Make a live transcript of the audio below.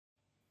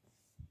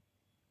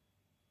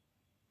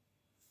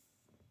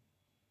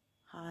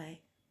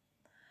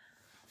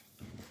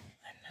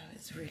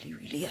It's really,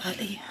 really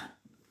early.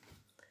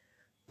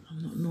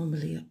 I'm not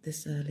normally up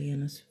this early,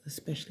 and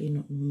especially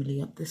not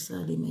normally up this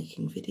early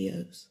making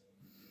videos.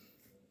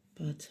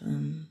 But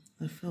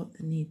I felt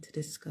the need to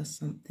discuss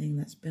something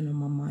that's been on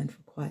my mind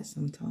for quite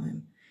some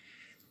time.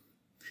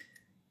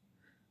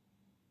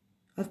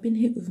 I've been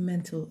hit with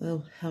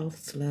mental health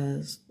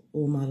slurs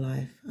all my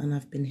life, and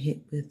I've been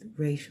hit with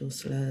racial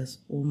slurs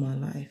all my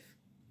life.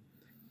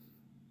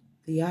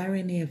 The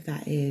irony of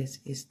that is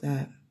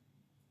that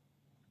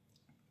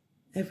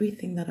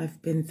everything that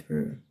I've been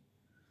through,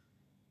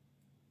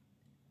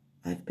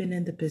 I've been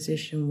in the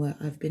position where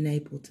I've been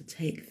able to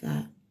take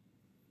that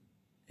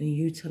and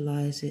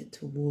utilize it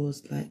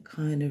towards like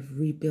kind of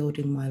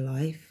rebuilding my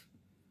life.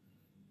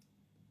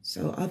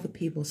 So other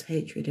people's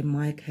hatred, in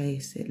my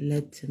case, it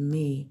led to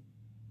me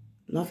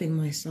loving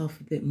myself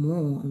a bit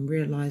more and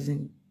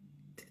realizing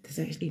there's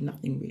actually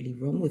nothing really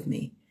wrong with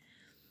me.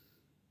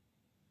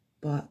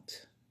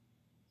 But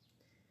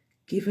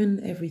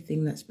given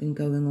everything that's been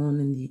going on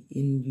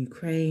in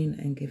Ukraine,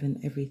 and given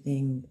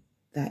everything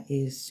that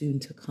is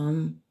soon to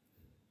come,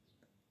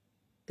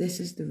 this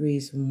is the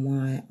reason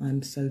why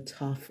I'm so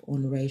tough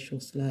on racial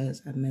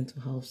slurs and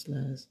mental health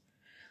slurs.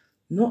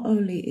 Not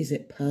only is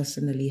it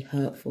personally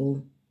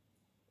hurtful,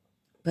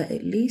 but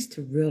it leads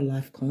to real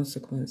life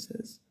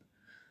consequences.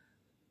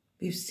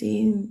 We've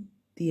seen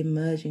the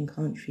emerging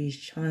countries,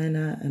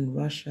 China and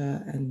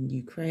Russia and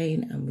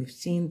Ukraine, and we've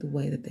seen the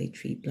way that they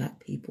treat Black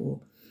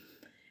people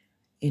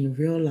in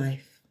real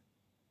life.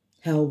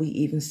 Hell, we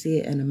even see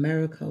it in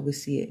America, we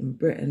see it in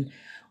Britain.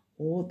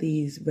 All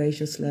these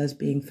racial slurs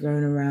being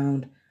thrown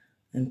around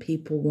and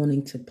people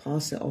wanting to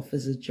pass it off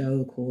as a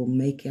joke or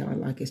make it out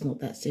like it's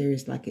not that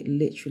serious, like it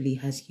literally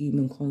has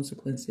human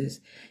consequences.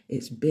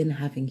 It's been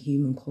having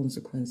human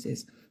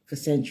consequences for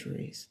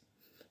centuries.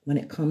 When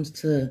it comes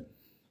to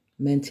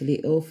mentally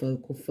ill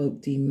folk or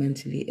folk deemed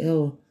mentally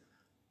ill,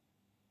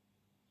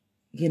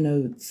 you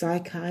know,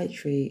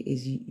 psychiatry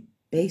is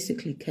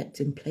basically kept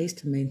in place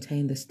to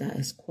maintain the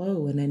status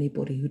quo, and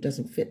anybody who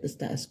doesn't fit the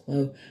status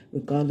quo,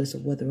 regardless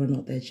of whether or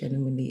not they're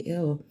genuinely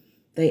ill,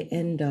 they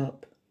end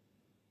up,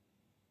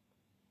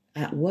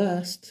 at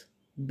worst,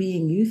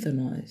 being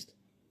euthanized.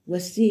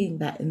 We're seeing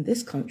that in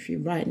this country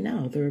right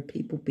now. There are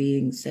people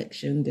being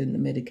sectioned in the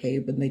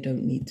Medicaid when they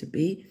don't need to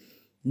be,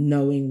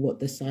 knowing what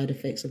the side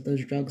effects of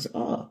those drugs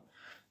are.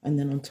 And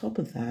then on top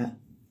of that,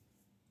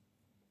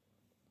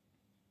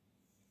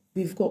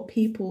 we've got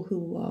people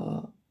who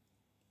are,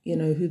 you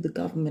know, who the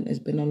government has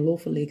been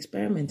unlawfully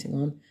experimenting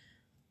on,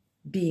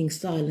 being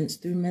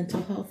silenced through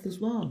mental health as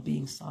well,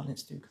 being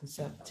silenced through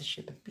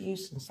conservatorship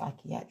abuse and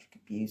psychiatric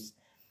abuse.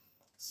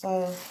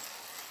 So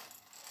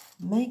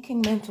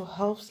making mental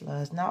health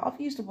slurs, now I've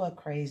used the word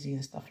crazy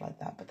and stuff like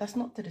that, but that's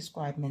not to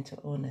describe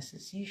mental illness.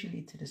 It's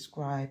usually to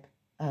describe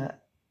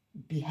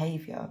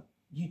behavior.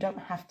 You don't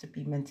have to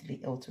be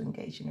mentally ill to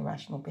engage in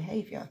irrational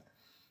behavior.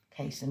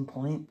 Case in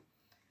point,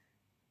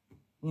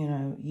 you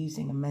know,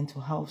 using a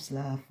mental health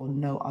slur for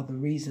no other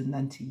reason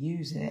than to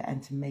use it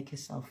and to make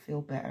yourself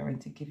feel better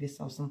and to give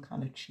yourself some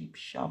kind of cheap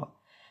shot.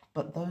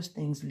 But those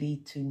things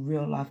lead to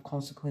real life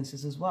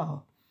consequences as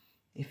well.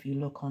 If you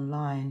look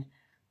online,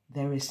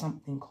 there is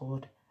something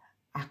called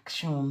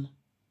Aktion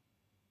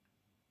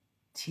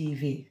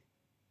TV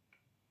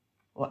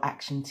or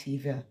Action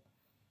TV.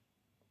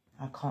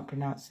 I can't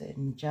pronounce it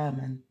in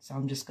German, so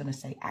I'm just going to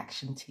say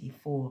Action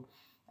T4.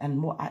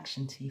 And what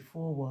Action T4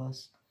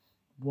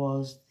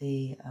 was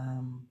the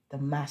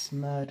mass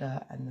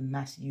murder and the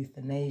mass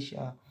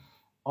euthanasia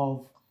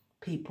of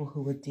people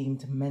who were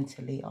deemed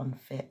mentally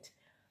unfit,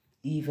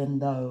 even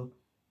though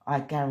I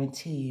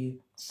guarantee you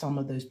some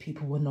of those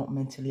people were not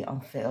mentally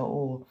unfit at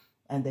all,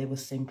 and they were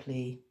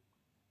simply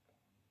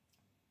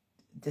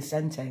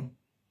dissenting.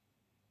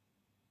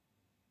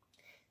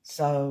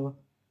 So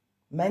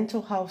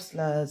mental health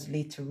slurs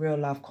lead to real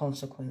life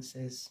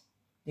consequences.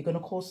 You're going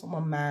to call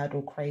someone mad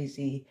or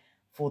crazy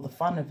for the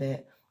fun of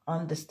it.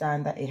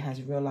 Understand that it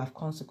has real life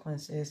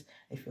consequences.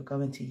 If you're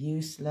going to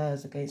use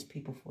slurs against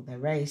people for their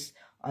race,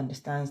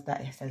 understands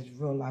that it has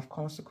real life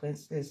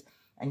consequences.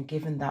 And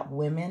given that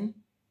women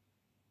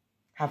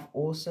have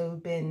also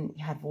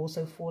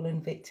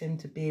fallen victim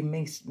to being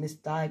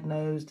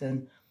misdiagnosed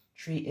and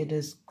treated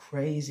as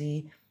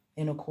crazy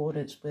in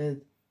accordance with,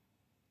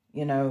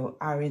 you know,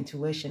 our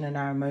intuition and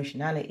our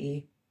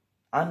emotionality,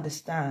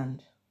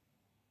 understand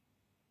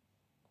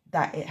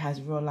that it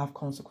has real life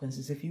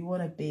consequences. If you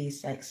want to be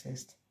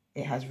sexist,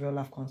 it has real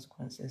life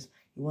consequences.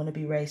 You want to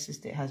be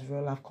racist, it has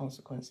real life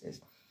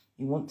consequences.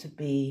 You want to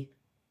be,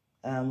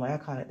 what I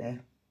call it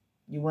there,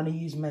 you want to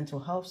use mental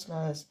health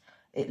slurs,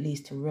 it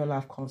leads to real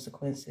life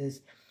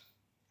consequences.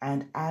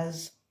 And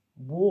as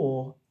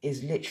war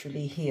is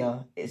literally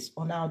here, it's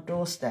on our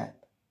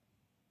doorstep,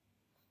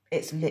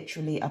 it's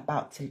literally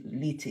about to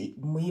lead to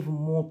even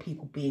more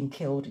people being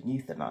killed and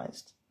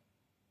euthanized.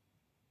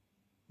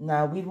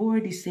 Now, we've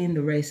already seen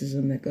the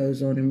racism that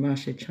goes on in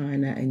Russia,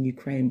 China, and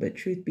Ukraine, but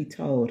truth be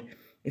told,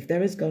 if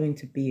there is going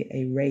to be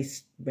a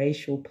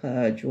racial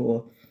purge,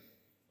 or,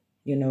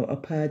 you know, a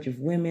purge of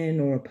women,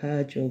 or a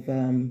purge of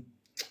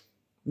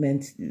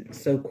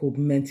so-called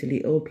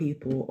mentally ill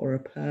people or a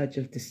purge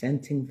of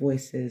dissenting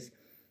voices,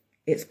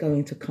 it's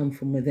going to come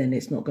from within.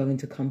 It's not going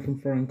to come from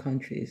foreign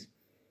countries.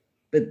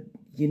 But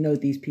you know,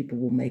 these people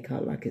will make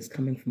out like it's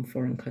coming from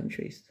foreign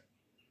countries.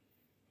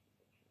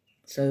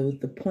 So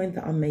the point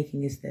that I'm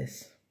making is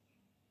this.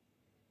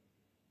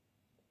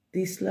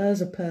 These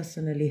slurs are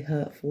personally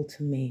hurtful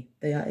to me.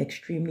 They are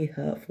extremely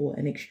hurtful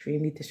and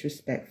extremely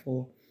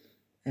disrespectful.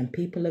 And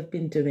people have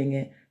been doing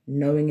it,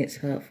 knowing it's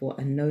hurtful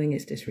and knowing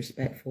it's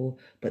disrespectful,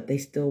 but they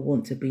still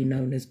want to be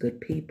known as good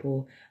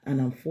people. And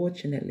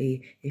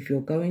unfortunately, if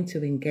you're going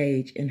to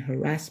engage in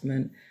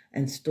harassment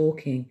and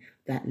stalking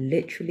that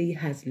literally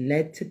has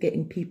led to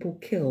getting people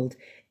killed,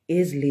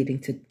 is leading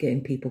to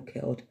getting people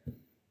killed,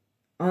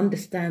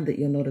 understand that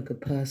you're not a good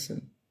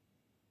person.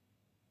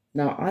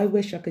 Now, I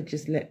wish I could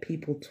just let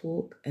people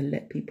talk and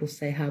let people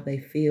say how they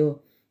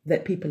feel,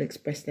 let people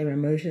express their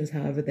emotions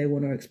however they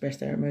want to express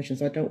their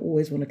emotions. I don't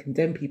always want to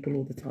condemn people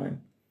all the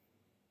time.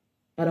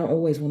 I don't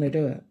always want to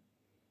do it.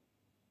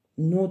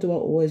 Nor do I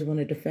always want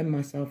to defend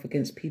myself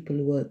against people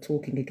who are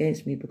talking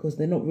against me, because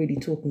they're not really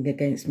talking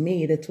against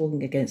me, they're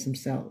talking against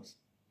themselves.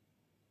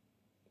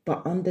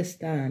 But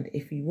understand,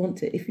 if you want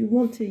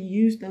to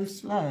use those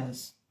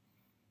slurs,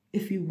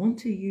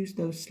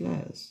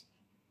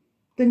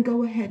 then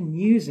go ahead and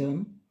use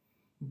them,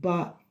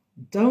 but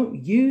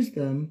don't use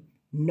them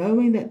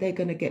knowing that they're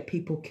going to get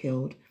people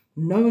killed,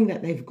 knowing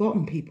that they've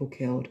gotten people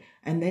killed,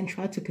 and then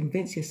try to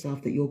convince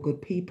yourself that you're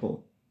good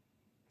people.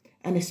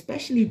 And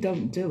especially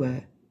don't do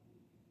it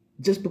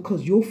just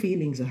because your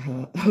feelings are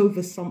hurt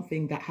over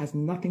something that has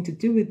nothing to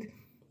do with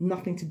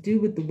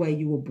the way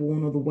you were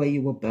born or the way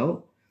you were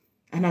built,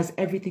 and has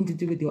everything to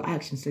do with your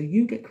actions. So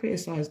you get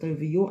criticized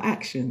over your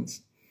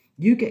actions.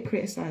 You get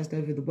criticized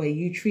over the way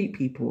you treat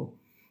people.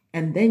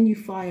 And then you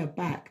fire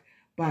back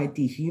by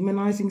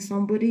dehumanizing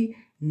somebody,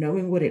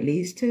 knowing what it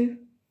leads to.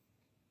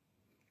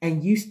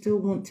 And you still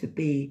want to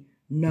be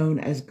known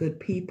as good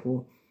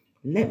people.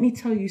 Let me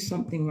tell you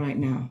something right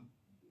now.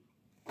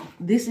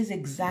 This is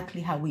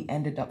exactly how we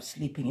ended up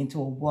sleeping into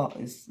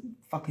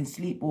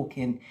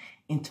sleepwalking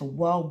into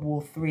World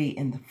War III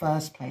in the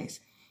first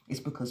place.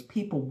 It's because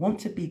people want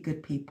to be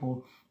good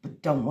people,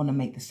 but don't want to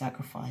make the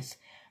sacrifice.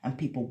 And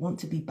people want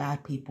to be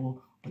bad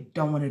people, but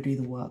don't want to do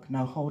the work.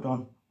 Now, hold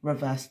on.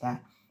 Reverse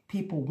that.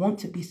 People want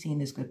to be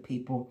seen as good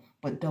people,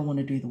 but don't want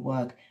to do the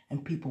work.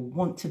 And people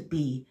want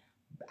to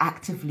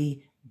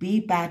actively be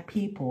bad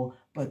people,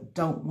 but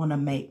don't want to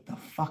make the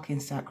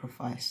fucking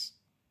sacrifice.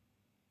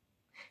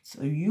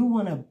 So you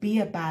want to be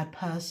a bad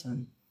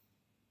person,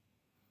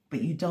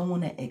 but you don't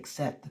want to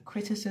accept the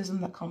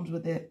criticism that comes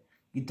with it.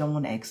 You don't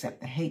want to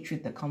accept the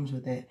hatred that comes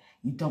with it.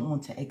 You don't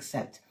want to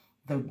accept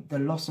the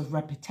loss of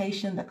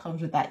reputation that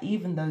comes with that,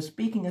 even though,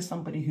 speaking as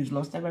somebody who's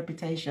lost their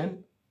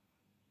reputation,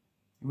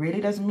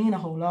 really doesn't mean a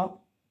whole lot.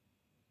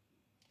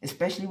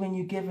 Especially when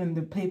you're given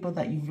the people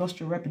that you've lost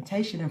your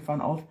reputation in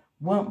front of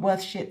weren't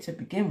worth shit to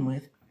begin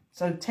with.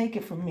 So take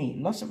it from me,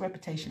 loss of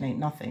reputation ain't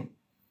nothing.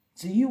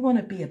 So you want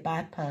to be a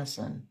bad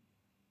person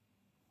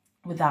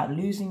without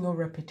losing your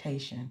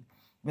reputation,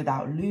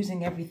 without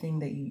losing everything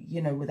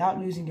that without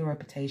losing your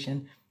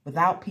reputation,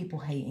 without people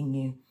hating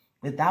you,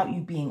 without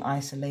you being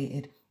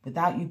isolated,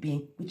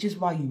 which is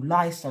why you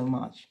lie so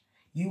much.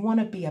 You want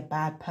to be a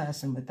bad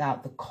person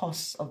without the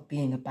costs of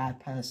being a bad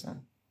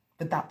person,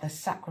 without the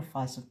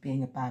sacrifice of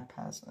being a bad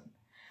person.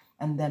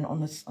 And then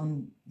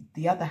on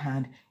the other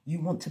hand,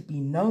 you want to be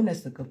known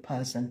as the good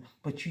person,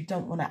 but you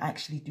don't want to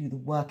actually do the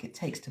work it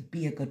takes to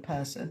be a good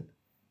person,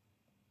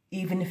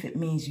 even if it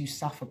means you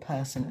suffer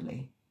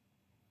personally.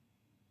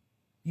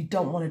 You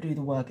don't want to do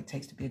the work it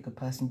takes to be a good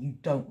person. You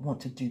don't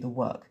want to do the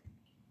work.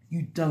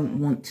 You don't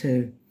want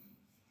to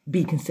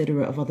be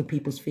considerate of other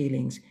people's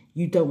feelings.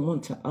 You don't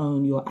want to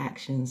own your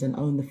actions and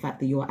own the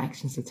fact that your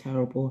actions are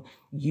terrible.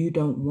 You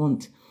don't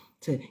want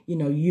to,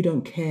 you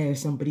don't care if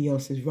somebody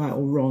else is right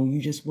or wrong.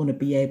 You just want to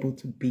be able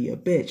to be a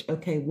bitch.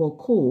 Okay, well,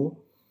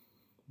 cool.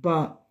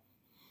 But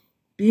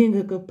being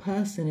a good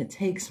person, it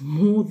takes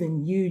more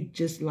than you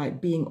just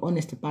like being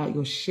honest about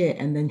your shit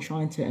and then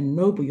trying to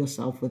ennoble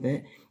yourself with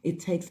it.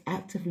 It takes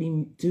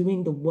actively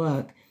doing the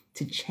work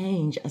to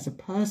change as a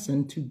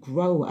person, to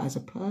grow as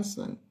a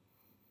person,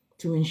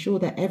 to ensure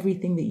that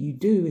everything that you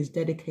do is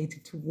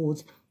dedicated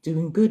towards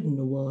doing good in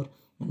the world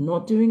and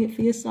not doing it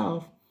for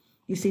yourself.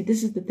 You see,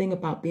 this is the thing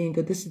about being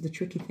good. This is the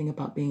tricky thing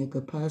about being a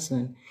good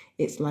person.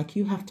 It's like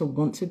you have to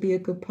want to be a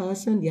good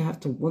person. You have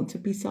to want to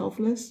be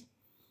selfless.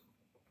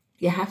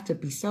 You have to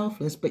be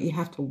selfless, but you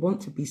have to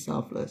want to be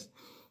selfless.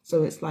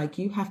 So it's like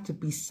you have to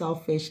be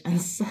selfish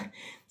and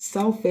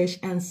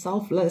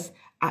selfless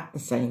at the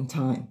same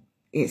time.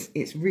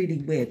 It's really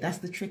weird. That's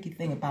the tricky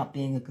thing about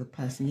being a good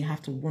person. You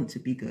have to want to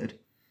be good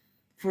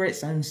for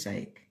its own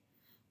sake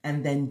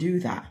and then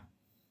do that.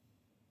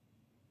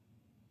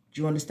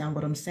 Do you understand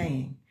what I'm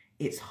saying?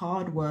 It's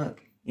hard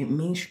work. It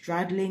means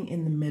straddling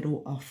in the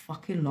middle a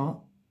fucking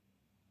lot.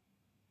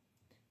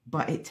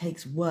 But it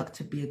takes work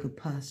to be a good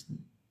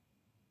person.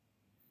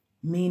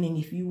 Meaning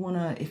if you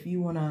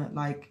wanna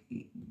like,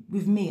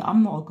 with me,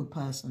 I'm not a good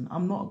person.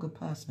 I'm not a good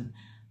person.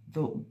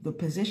 the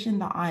position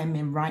that I am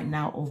in right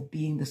now of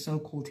being the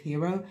so-called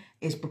hero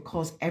is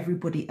because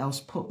everybody else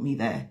put me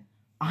there.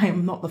 I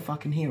am not the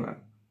fucking hero.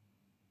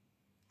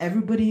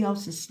 Everybody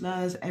else's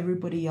slurs,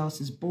 everybody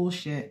else's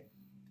bullshit,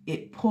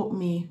 it put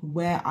me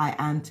where I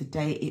am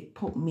today. It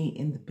put me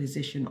in the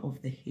position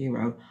of the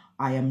hero.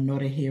 I am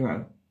not a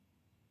hero.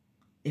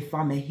 If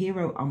I'm a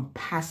hero, I'm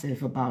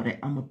passive about it.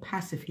 I'm a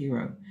passive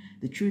hero.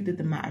 The truth of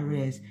the matter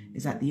is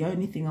that the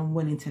only thing I'm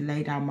willing to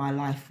lay down my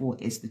life for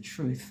is the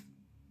truth.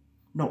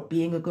 Not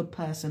being a good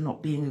person,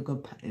 not being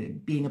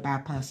being a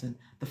bad person.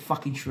 The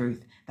fucking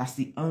truth. That's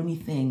the only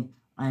thing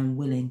I'm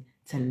willing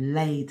to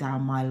lay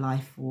down my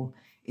life for,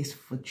 is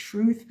for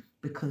truth,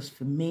 because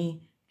for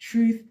me,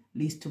 truth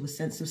leads to a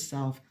sense of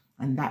self,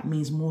 and that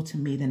means more to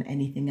me than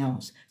anything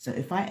else. So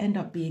if I end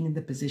up being in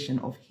the position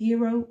of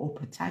hero or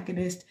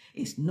protagonist,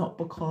 it's not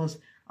because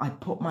I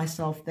put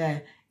myself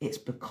there, it's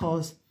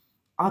because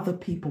other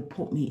people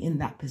put me in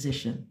that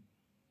position.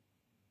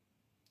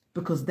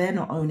 Because they're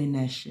not owning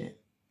their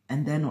shit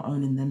and they're not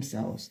owning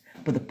themselves.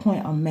 But the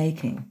point I'm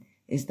making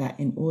is that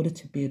in order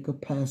to be a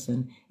good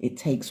person, it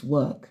takes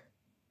work.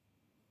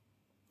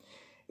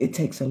 It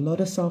takes a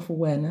lot of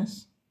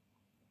self-awareness.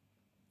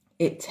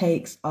 It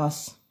takes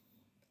us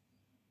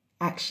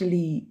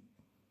actually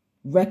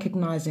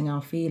recognizing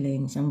our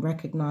feelings and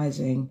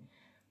recognizing,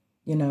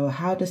 you know,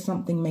 how does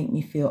something make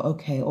me feel?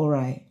 Okay, all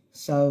right.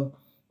 So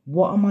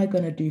what am I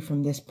going to do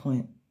from this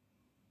point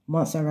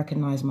once I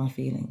recognize my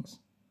feelings?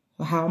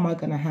 So how am I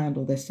going to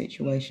handle this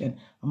situation?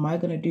 Am I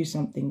going to do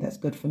something that's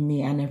good for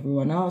me and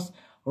everyone else?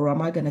 Or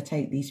am I going to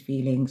take these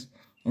feelings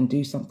and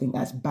do something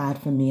that's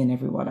bad for me and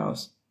everyone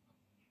else?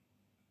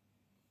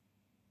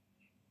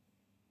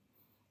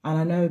 And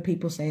I know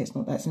people say it's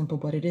not that simple,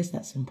 but it is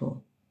that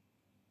simple.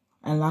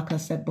 And like I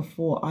said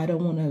before, I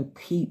don't want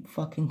to keep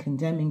fucking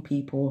condemning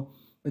people,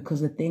 because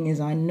the thing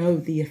is, I know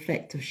the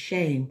effect of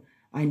shame.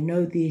 I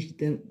know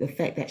the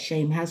effect that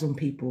shame has on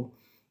people.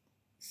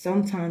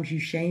 Sometimes you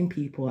shame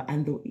people,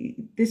 and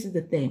this is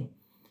the thing.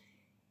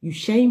 You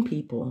shame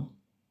people.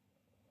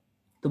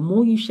 The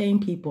more you shame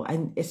people,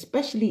 and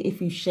especially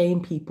if you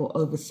shame people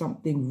over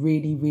something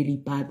really, really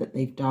bad that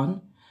they've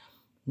done,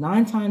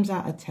 9 times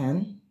out of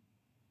 10,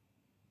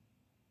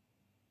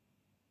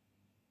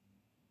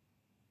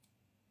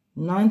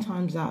 9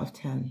 times out of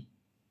 10,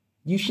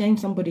 you shame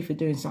somebody for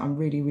doing something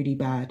really, really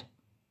bad,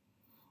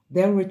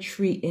 they'll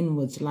retreat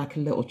inwards like a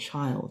little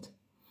child.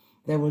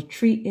 They will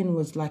retreat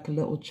inwards like a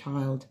little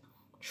child,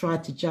 try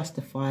to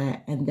justify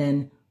it, and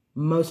then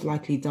most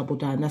likely double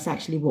down. That's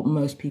actually what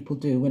most people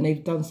do. When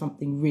they've done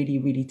something really,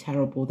 really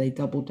terrible, they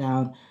double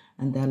down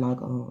and they're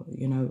like, oh,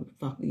 you know,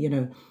 fuck, you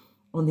know,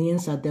 on the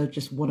inside, they'll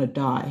just want to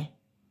die.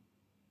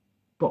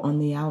 But on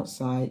the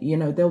outside, you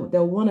know,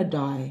 they'll want to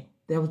die.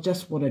 They'll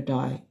just want to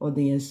die on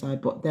the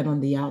inside, but then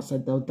on the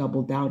outside, they'll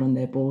double down on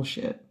their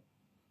bullshit.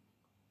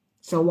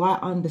 So I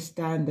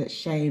understand that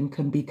shame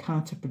can be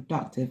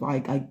counterproductive.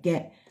 I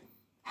get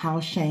how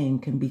shame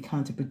can be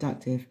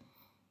counterproductive.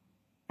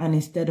 And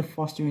instead of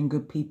fostering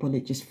good people,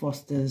 it just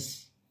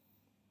fosters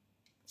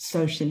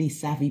socially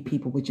savvy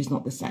people, which is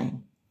not the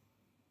same.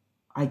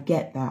 I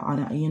get that.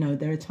 And, you know,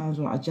 there are times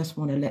where I just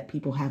want to let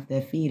people have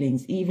their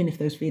feelings, even if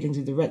those feelings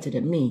are directed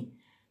at me.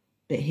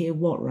 But hear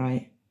what,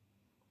 right?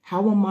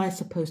 How am I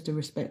supposed to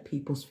respect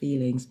people's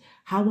feelings?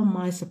 How am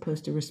I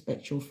supposed to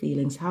respect your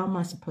feelings? How am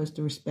I supposed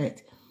to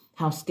respect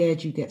how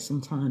scared you get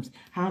sometimes?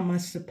 How am I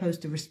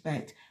supposed to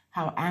respect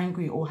how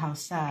angry or how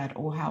sad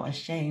or how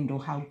ashamed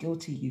or how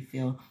guilty you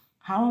feel?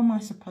 How am I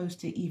supposed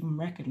to even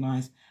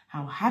recognize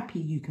how happy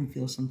you can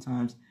feel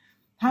sometimes?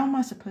 How am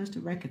I supposed to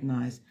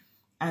recognize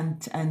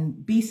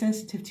and be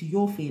sensitive to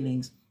your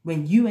feelings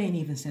when you ain't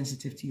even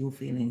sensitive to your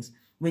feelings?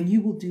 When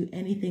you will do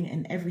anything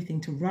and everything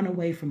to run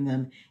away from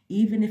them,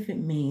 even if it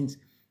means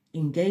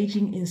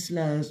engaging in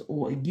slurs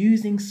or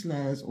using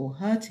slurs or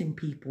hurting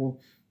people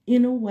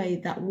in a way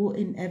that will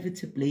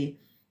inevitably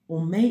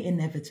or may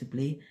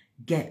inevitably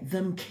get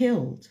them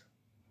killed.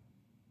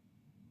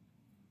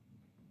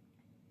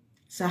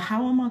 So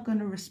how am I going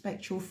to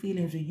respect your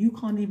feelings when you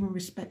can't even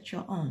respect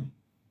your own?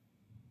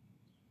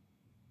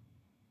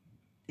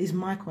 Is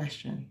my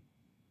question.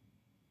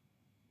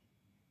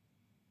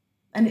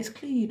 And it's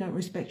clear you don't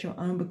respect your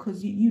own,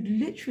 because you'd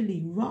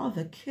literally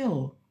rather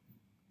kill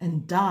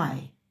and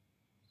die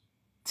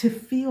to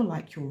feel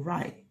like you're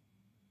right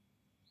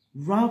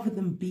rather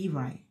than be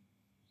right.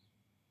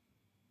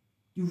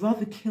 You'd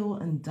rather kill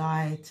and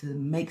die to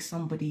make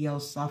somebody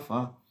else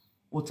suffer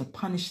or to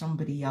punish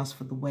somebody else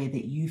for the way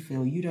that you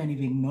feel. You don't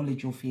even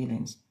acknowledge your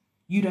feelings.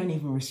 You don't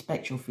even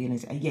respect your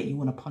feelings, and yet you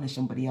want to punish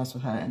somebody else for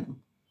hurting them.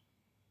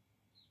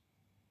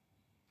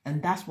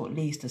 And that's what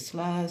leads to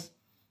slurs.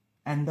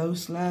 And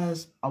those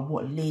slurs are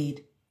what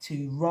lead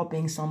to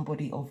robbing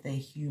somebody of their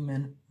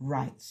human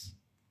rights.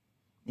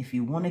 If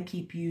you want to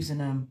keep using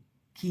them,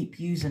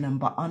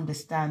 but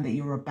understand that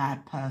you're a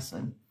bad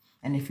person.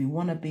 And if you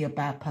want to be a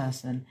bad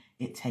person,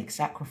 it takes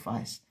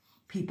sacrifice.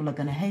 People are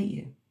going to hate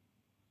you.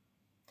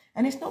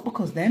 And it's not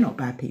because they're not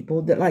bad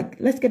people. That, like,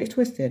 let's get it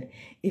twisted.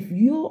 If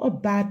you're a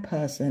bad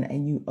person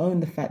and you own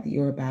the fact that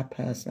you're a bad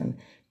person,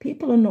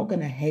 people are not going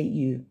to hate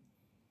you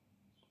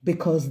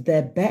because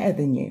they're better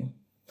than you.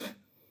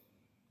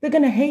 They're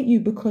going to hate you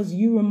because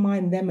you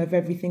remind them of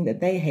everything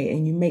that they hate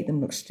and you make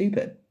them look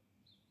stupid.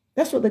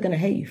 That's what they're going to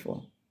hate you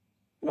for.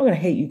 They're not going to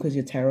hate you because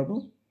you're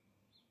terrible.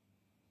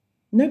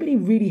 Nobody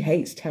really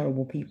hates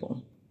terrible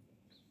people.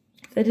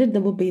 If they did, they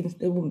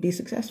wouldn't be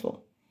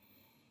successful.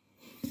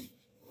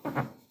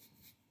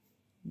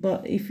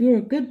 But if you're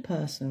a good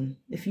person,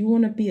 if you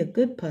want to be a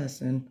good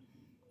person,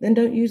 then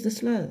don't use the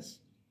slurs.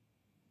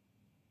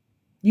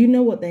 You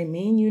know what they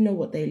mean. You know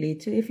what they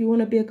lead to. If you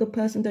want to be a good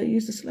person, don't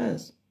use the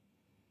slurs.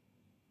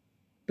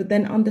 But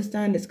then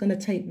understand it's going to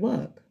take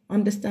work.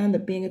 Understand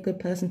that being a good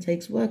person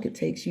takes work. It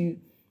takes you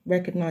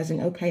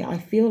recognizing, okay, I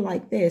feel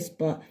like this,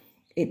 but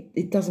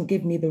it doesn't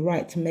give me the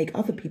right to make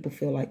other people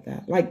feel like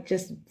that. Like,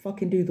 just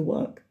fucking do the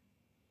work.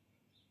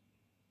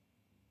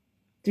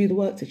 Do the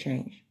work to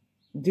change.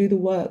 Do the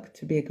work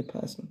to be a good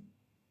person.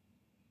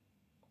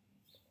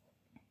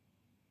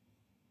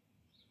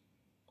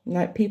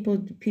 Like,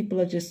 people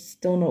are just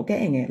still not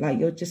getting it. Like,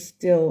 you're just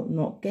still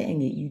not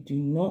getting it. You do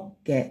not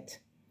get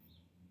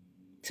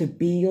to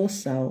be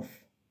yourself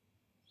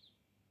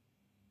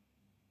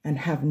and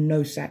have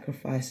no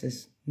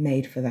sacrifices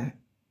made for that.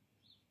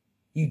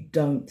 You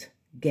don't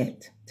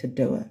get to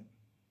do it.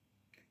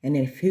 And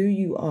if who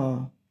you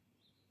are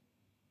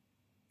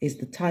is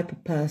the type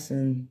of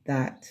person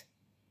that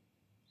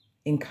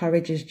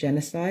encourages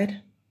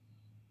genocide,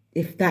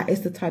 if that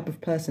is the type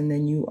of person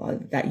then you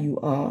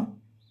are,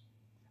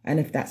 and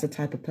if that's the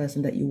type of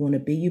person that you want to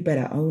be, you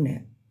better own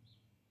it.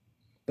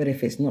 But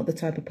if it's not the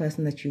type of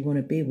person that you want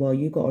to be, well,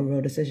 you got a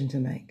real decision to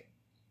make.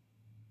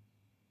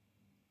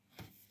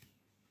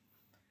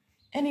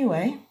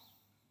 Anyway,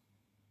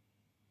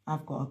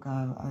 I've got to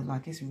go.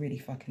 Like, it's really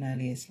fucking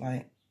early. It's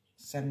like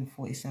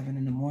 7:47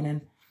 in the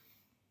morning.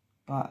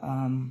 But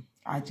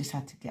I just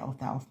had to get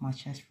that off my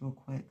chest real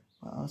quick.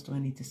 What else do I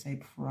need to say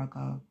before I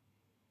go?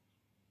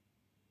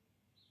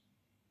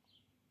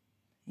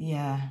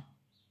 Yeah.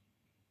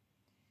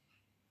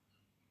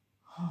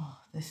 Oh,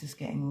 this is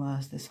getting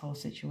worse. This whole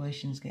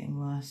situation is getting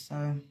worse.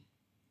 So,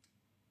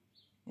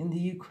 in the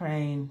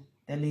Ukraine,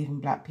 they're leaving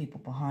black people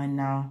behind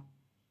now.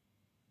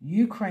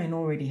 Ukraine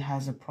already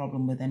has a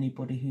problem with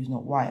anybody who's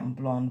not white and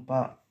blonde,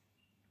 but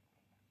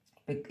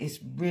it's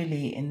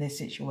really, in this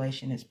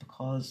situation, it's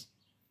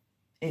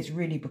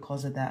really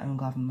because of their own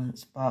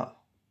governments. But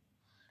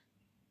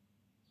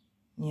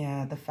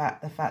yeah, the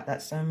fact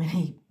that so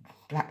many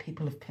black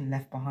people have been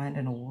left behind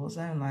in a war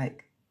zone,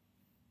 like,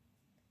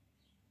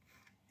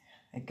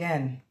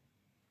 again,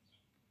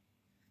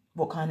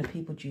 what kind of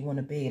people do you want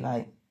to be?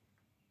 Like,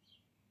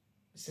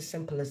 it's as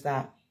simple as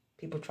that.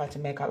 People try to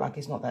make out like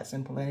it's not that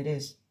simple, and it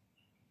is.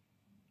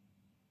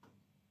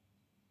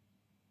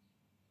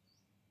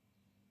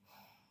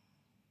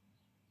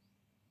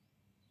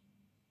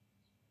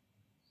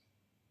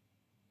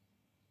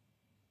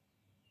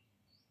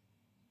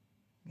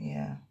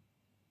 Yeah.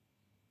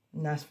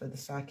 And that's for the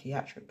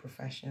psychiatric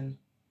profession.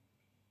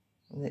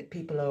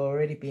 People are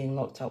already being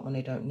locked up when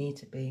they don't need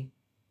to be,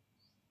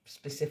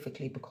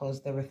 specifically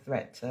because they're a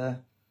threat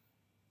to,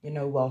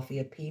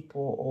 wealthier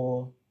people,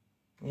 or,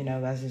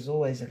 as is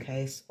always the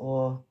case,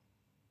 or,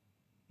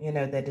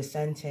 they're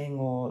dissenting,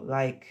 or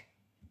like,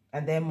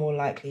 and they're more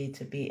likely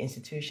to be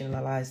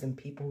institutionalized than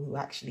people who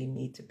actually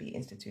need to be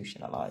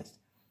institutionalized.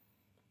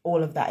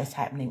 All of that is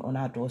happening on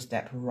our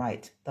doorstep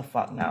right the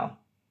fuck now.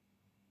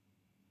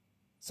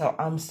 So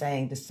I'm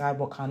saying, decide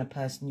what kind of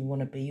person you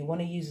want to be. You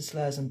want to use the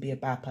slurs and be a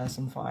bad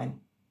person, fine.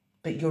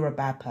 But you're a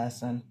bad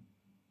person.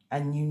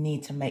 And you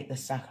need to make the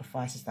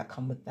sacrifices that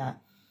come with that.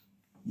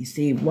 You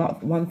see,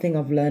 one thing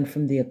I've learned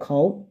from the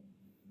occult,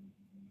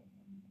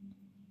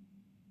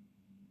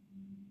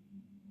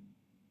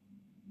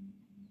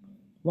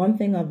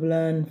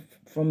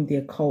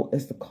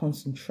 is the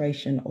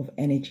concentration of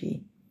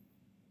energy.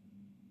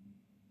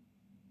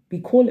 We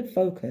call it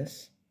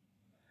focus,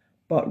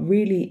 but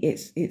really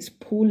it's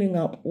pulling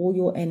up all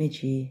your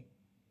energy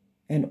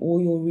and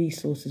all your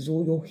resources,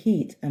 all your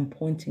heat, and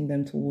pointing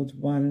them towards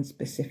one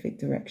specific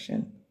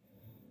direction.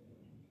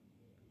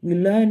 We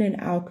learn in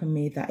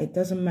alchemy that it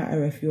doesn't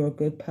matter if you're a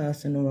good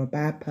person or a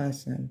bad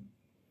person.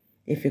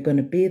 If you're going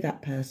to be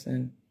that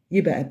person,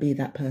 you better be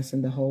that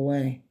person the whole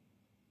way.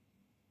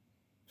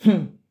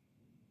 You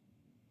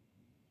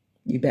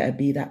better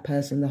be that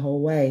person the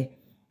whole way.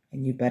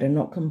 And you better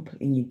not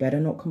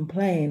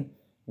complain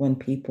when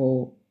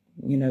people,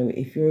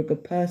 if you're a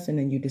good person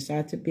and you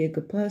decide to be a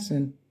good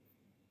person,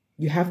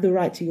 you have the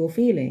right to your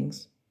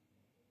feelings,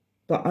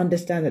 but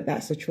understand that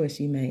that's a choice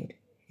you made.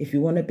 If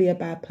you want to be a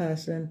bad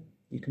person,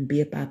 you can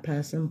be a bad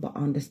person, but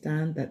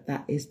understand that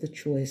that is the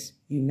choice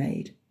you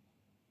made.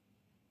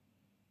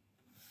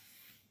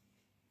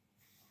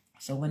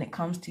 So when it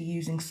comes to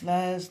using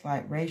slurs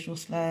like racial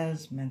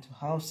slurs, mental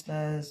health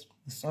slurs,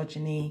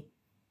 misogyny,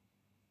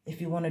 if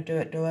you want to do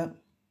it, do it.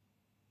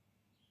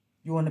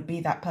 You want to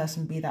be that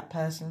person, be that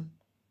person.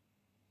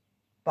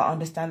 But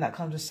understand that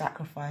comes with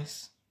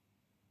sacrifice.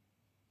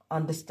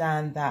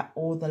 understand that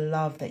all the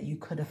love that you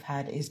could have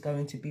had is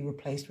going to be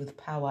replaced with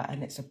power,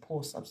 and it's a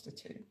poor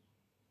substitute.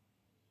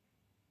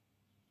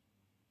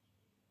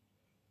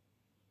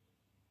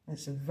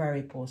 It's a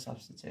very poor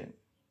substitute.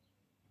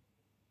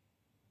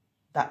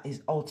 That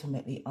is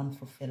ultimately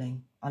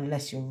unfulfilling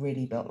unless you're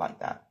really built like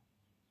that.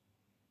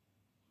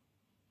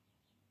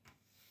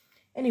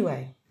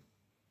 Anyway,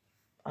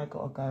 I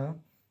gotta go.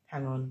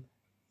 Hang on.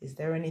 Is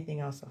there anything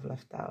else I've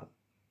left out?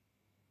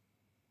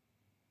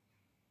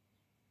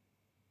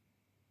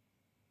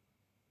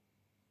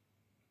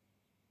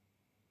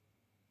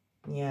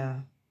 Yeah.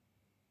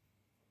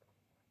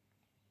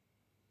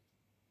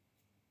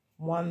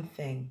 One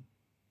thing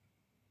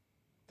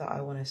that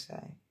I want to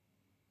say.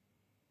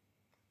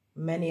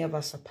 Many of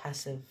us are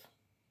passive.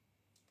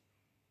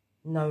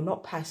 No,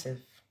 not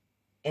passive.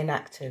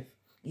 Inactive.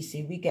 You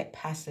see, we get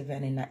passive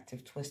and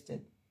inactive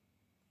twisted.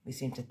 We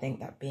seem to think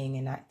that being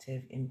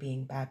inactive and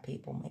being bad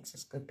people makes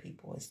us good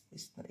people.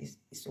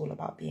 It's all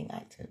about being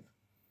active.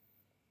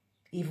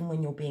 Even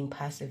when you're being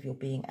passive, you're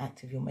being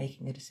active. You're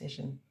making a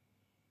decision.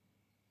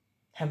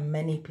 And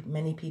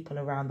many people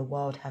around the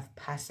world have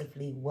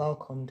passively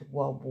welcomed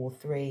World War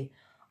III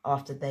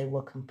after they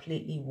were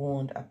completely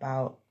warned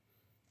about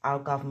our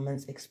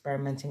governments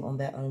experimenting on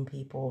their own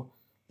people,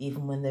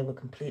 even when they were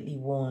completely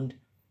warned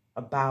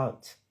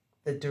about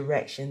the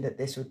direction that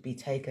this would be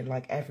taken.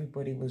 Like,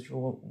 everybody was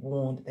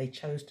warned. They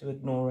chose to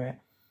ignore it.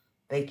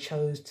 They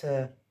chose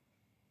to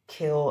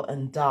kill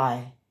and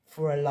die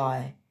for a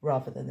lie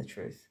rather than the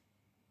truth.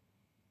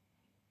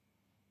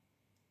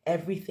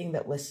 Everything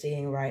that we're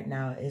seeing right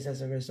now is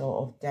as a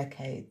result of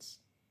decades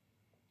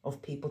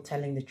of people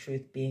telling the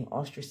truth, being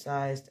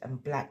ostracized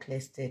and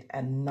blacklisted,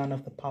 and none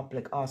of the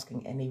public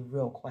asking any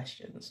real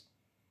questions.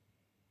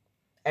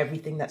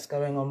 Everything that's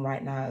going on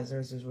right now is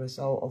as a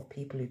result of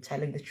people who are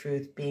telling the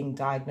truth, being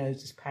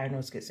diagnosed as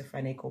paranoid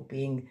schizophrenic, or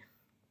being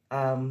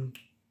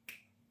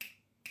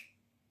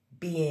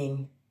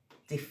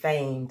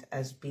defamed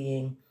as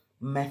being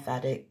meth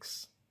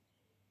addicts.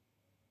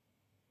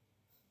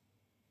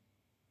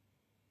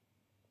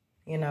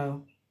 You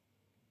know,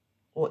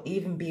 or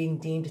even being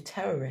deemed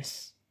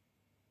terrorists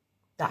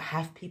that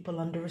have people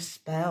under a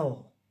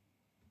spell.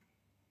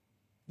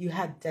 You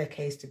had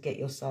decades to get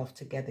yourself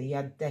together. You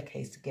had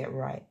decades to get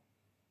right.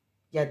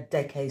 You had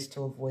decades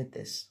to avoid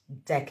this.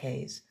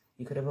 Decades.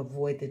 You could have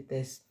avoided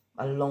this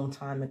a long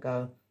time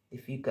ago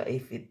if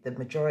the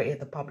majority of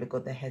the public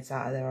got their heads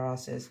out of their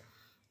asses,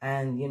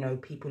 and, you know,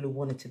 people who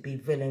wanted to be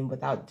villains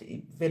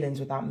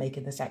without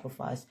making the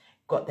sacrifice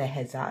got their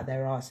heads out of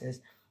their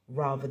asses,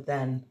 rather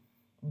than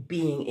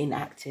being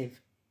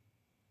inactive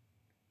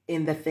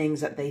in the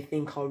things that they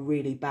think are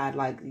really bad,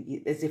 like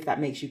as if that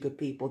makes you good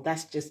people.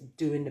 That's just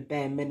doing the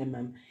bare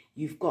minimum.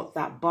 You've got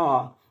that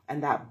bar,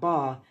 and that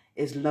bar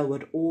is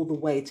lowered all the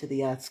way to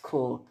the earth's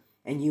core,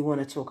 and you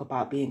want to talk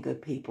about being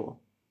good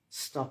people.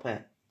 Stop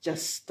it.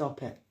 Just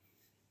stop it.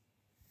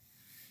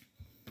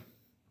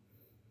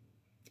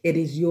 It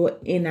is your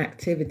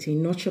inactivity,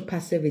 not your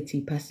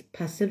passivity.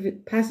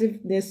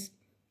 Passiveness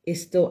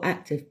is still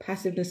active.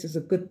 Passiveness is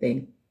a good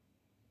thing.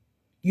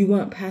 You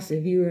weren't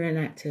passive, you were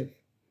inactive.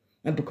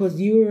 And because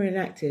you were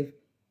inactive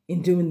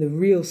in doing the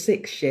real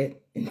sick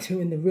shit, and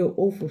doing the real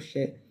awful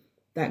shit,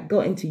 that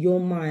got into your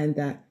mind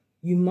that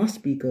you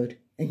must be good,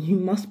 and you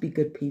must be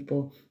good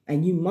people,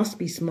 and you must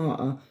be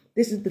smarter.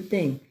 This is the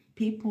thing.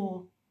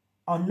 People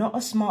are not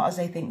as smart as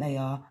they think they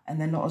are,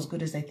 and they're not as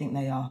good as they think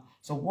they are.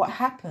 So what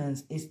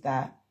happens is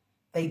that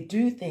they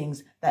do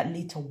things that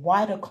lead to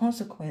wider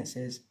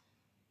consequences,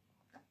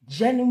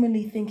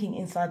 genuinely thinking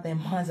inside their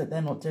minds that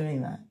they're not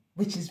doing that,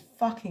 which is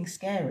fucking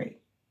scary.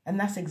 And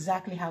that's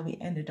exactly how we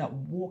ended up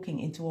walking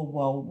into a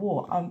world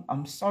war.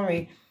 I'm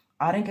sorry.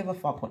 I don't give a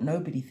fuck what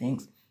nobody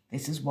thinks.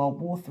 This is World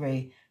War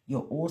III.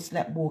 You're all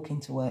sleepwalking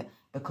into it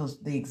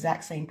because the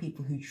exact same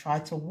people who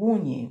tried to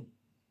warn you,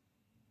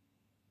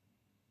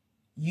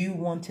 you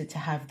wanted to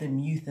have them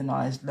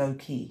euthanized low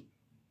key.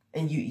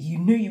 And you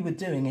knew you were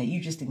doing it. You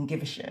just didn't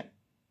give a shit.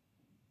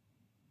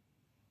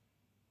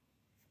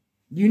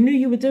 You knew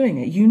you were doing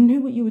it. You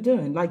knew what you were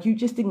doing. Like, you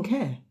just didn't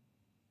care.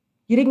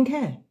 You didn't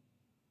care.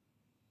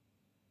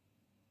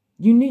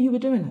 You knew you were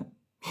doing it.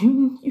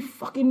 You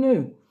fucking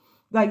knew.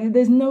 Like,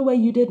 there's no way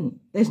you didn't.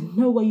 There's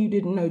no way you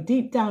didn't know.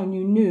 Deep down,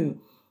 you knew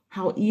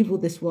how evil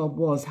this world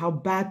was, how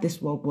bad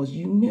this world was.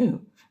 You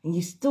knew. And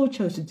you still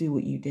chose to do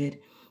what you did.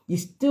 You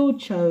still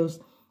chose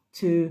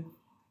to,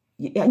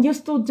 and you're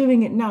still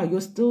doing it now. You're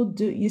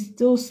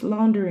still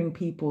slandering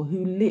people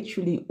who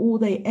literally all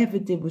they ever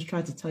did was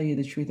try to tell you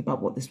the truth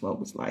about what this world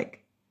was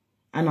like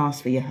and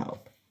ask for your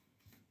help.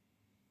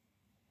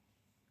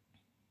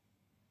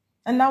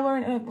 And now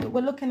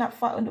we're looking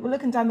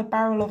down the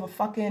barrel of a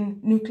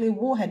fucking nuclear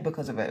warhead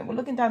because of it. We're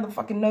looking down the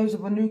fucking nose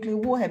of a nuclear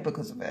warhead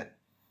because of it.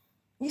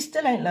 You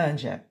still ain't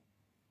learned yet.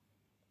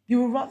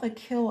 You would rather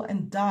kill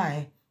and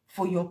die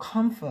for your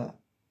comfort.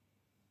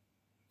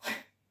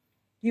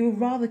 You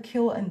would rather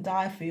kill and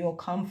die for your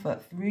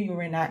comfort through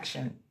your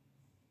inaction.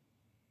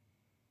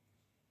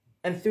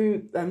 And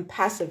through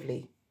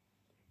passively,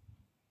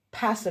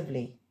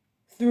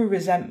 through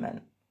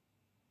resentment.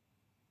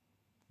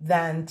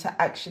 than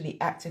to actually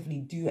actively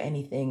do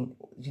anything,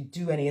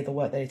 do any of the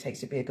work that it takes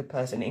to be a good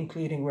person,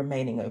 including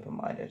remaining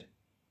open-minded.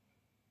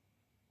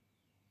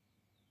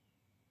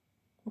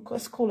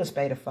 Let's call a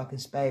spade a fucking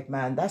spade,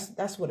 man.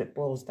 That's what it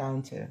boils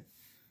down to.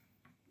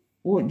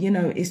 Or, you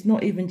know, it's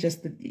not even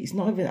just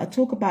I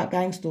talk about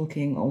gang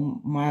stalking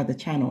on my other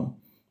channel,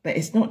 but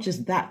it's not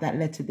just that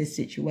led to this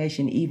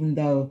situation, even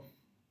though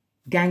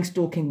gang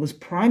stalking was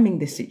priming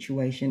this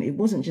situation. It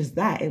wasn't just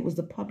that, it was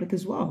the public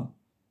as well.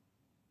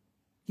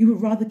 You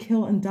would rather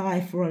kill and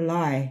die for a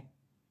lie,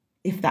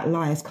 if that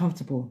lie is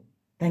comfortable,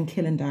 than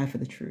kill and die for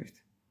the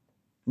truth.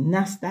 And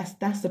that's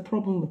the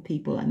problem with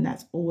people, and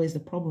that's always the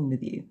problem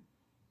with you.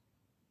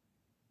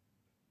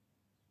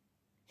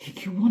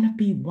 You want to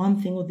be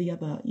one thing or the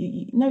other.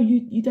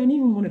 You don't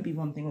even want to be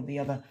one thing or the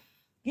other.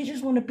 You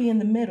just want to be in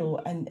the middle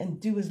and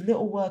do as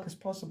little work as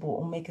possible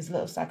or make as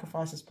little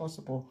sacrifice as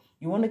possible.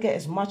 You want to get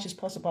as much as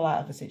possible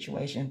out of a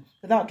situation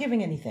without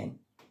giving anything.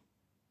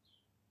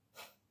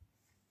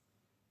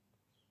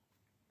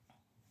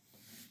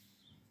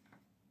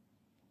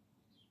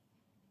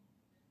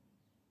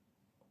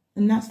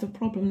 And that's the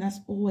problem. That's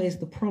always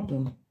the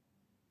problem.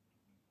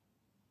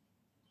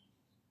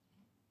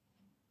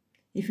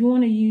 If you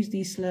want to use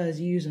these slurs,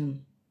 use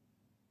them.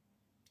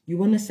 You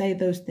want to say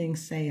those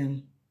things, say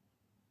them.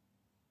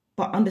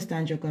 But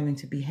understand you're going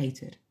to be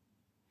hated.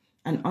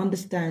 And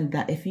understand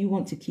that if you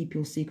want to keep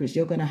your secrets,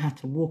 you're going to have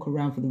to walk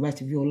around for the rest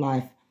of your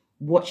life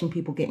watching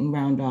people getting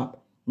round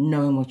up,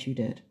 knowing what you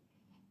did.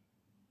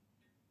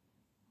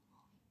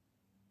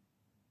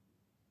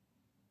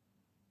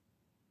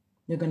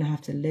 You're going to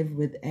have to live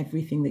with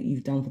everything that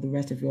you've done for the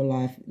rest of your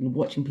life,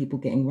 watching people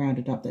getting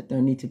rounded up that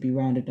don't need to be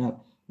rounded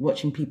up,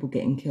 watching people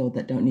getting killed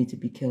that don't need to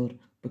be killed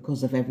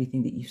because of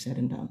everything that you've said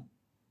and done.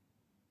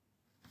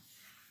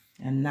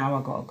 And now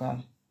I gotta go.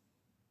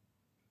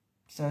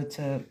 So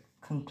to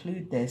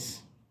conclude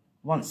this,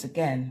 once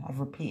again, I've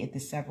repeated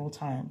this several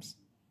times.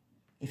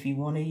 If you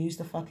want to use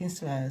the fucking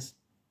slurs,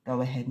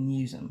 go ahead and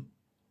use them.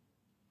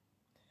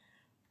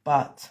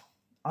 But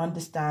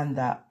understand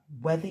that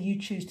whether you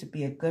choose to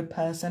be a good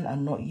person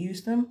and not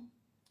use them,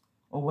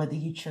 or whether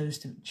you choose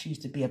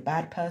to be a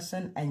bad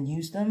person and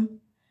use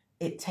them,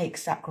 it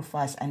takes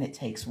sacrifice and it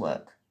takes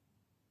work.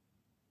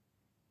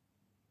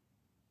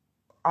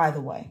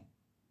 Either way.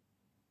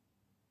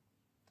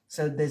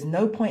 So there's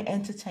no point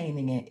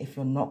entertaining it if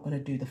you're not going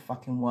to do the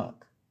fucking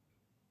work.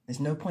 There's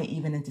no point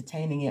even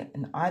entertaining it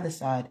on either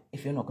side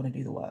if you're not going to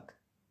do the work.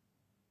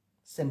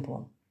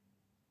 Simple.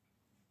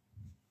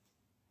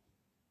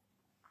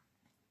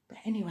 But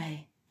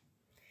anyway,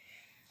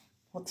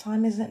 what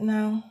time is it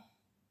now?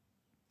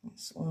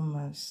 It's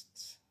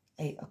almost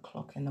 8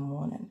 o'clock in the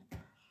morning.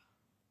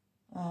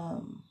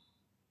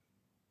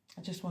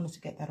 I just wanted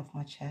to get that off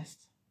my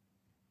chest.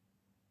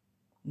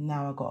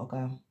 Now I gotta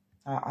go.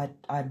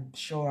 I'm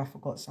sure I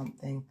forgot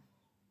something.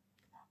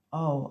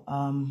 Oh,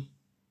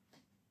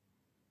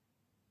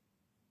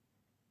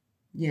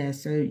 yeah,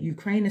 so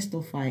Ukraine is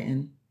still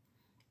fighting.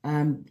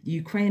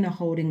 Ukraine are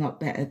holding up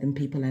better than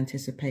people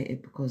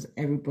anticipated because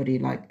everybody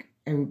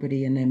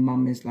and their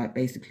mum is like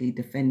basically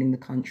defending the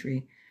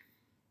country.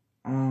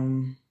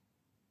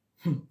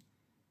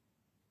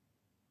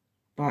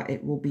 But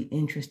it will be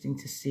interesting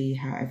to see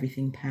how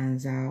everything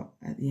pans out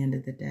at the end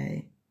of the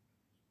day.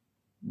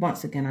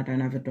 Once again, I don't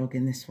have a dog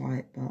in this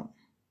fight, but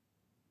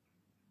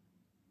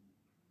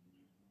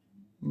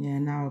yeah,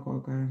 now I gotta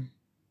go.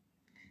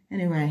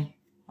 Anyway,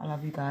 I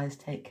love you guys.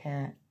 Take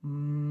care.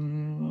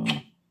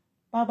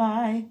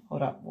 Bye-bye.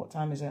 Hold up. What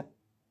time is it?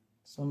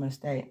 It's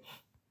almost 8.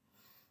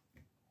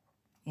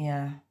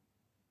 Yeah.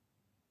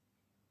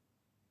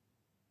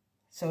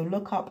 So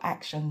look up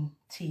Aktion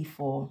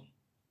T4.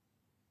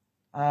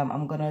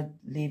 I'm going to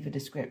leave a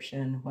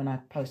description when I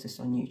post this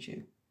on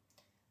YouTube.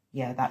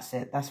 Yeah, that's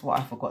it. That's what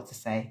I forgot to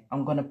say.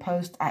 I'm going to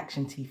post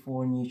Aktion T4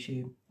 on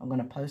YouTube. I'm going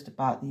to post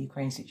about the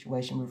Ukraine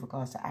situation with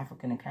regards to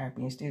African and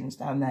Caribbean students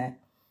down there.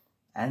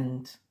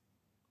 And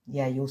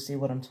yeah, you'll see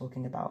what I'm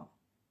talking about.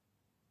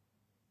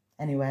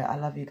 Anyway, I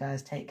love you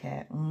guys. Take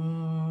care.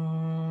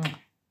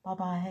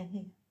 Bye-bye.